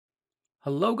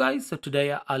Hello guys, so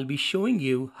today I'll be showing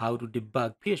you how to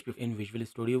debug PHP in Visual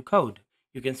Studio Code.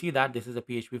 You can see that this is a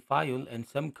PHP file and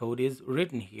some code is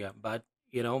written here, but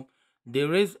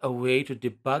there is a way to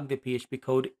debug the PHP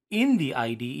code in the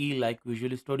IDE like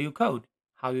Visual Studio Code.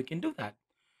 How you can do that?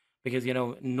 Because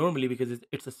normally because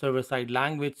it's a server side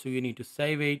language, so you need to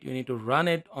save it, you need to run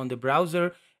it on the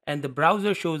browser, and the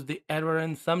browser shows the error,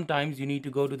 and sometimes you need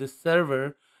to go to the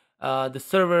server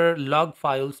log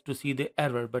files to see the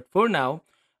error. But for now,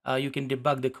 you can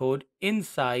debug the code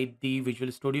inside the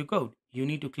Visual Studio Code. You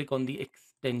need to click on the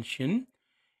extension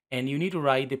and you need to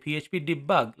write the PHP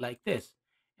debug like this.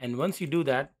 And once you do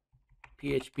that,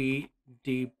 PHP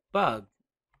debug.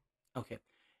 Okay.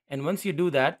 And once you do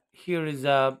that, here is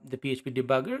the PHP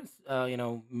debuggers,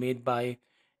 made by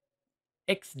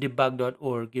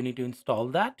Xdebug.org. You need to install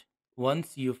that.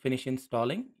 Once you finish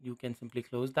installing, you can simply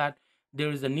close that. There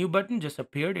is a new button just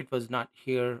appeared. It was not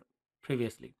here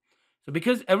previously. So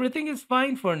because everything is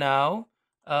fine for now,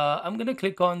 I'm going to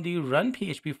click on the run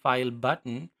PHP file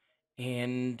button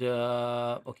and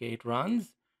okay, it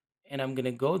runs. And I'm going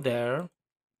to go there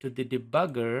to the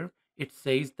debugger. It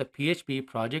says the PHP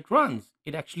project runs.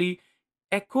 It actually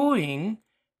echoing,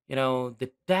 the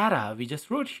data we just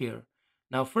wrote here.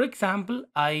 Now, for example,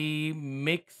 I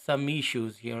make some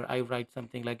issues here. I write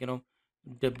something like,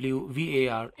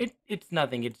 WVAR. It's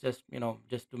nothing. It's just,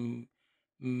 just to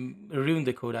ruin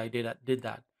the code. I did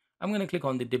that. I'm going to click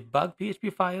on the debug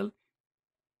PHP file,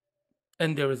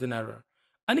 and there is an error.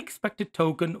 Unexpected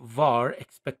token var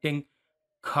expecting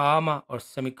comma or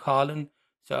semicolon.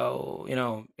 So,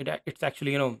 it's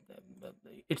actually,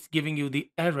 it's giving you the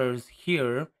errors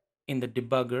here in the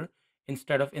debugger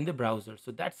instead of in the browser.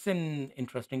 So that's an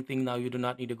interesting thing. Now you do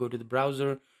not need to go to the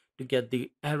browser to get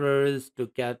the errors, to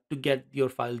get your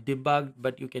file debugged,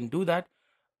 but you can do that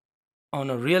on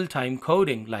a real-time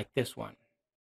coding like this one.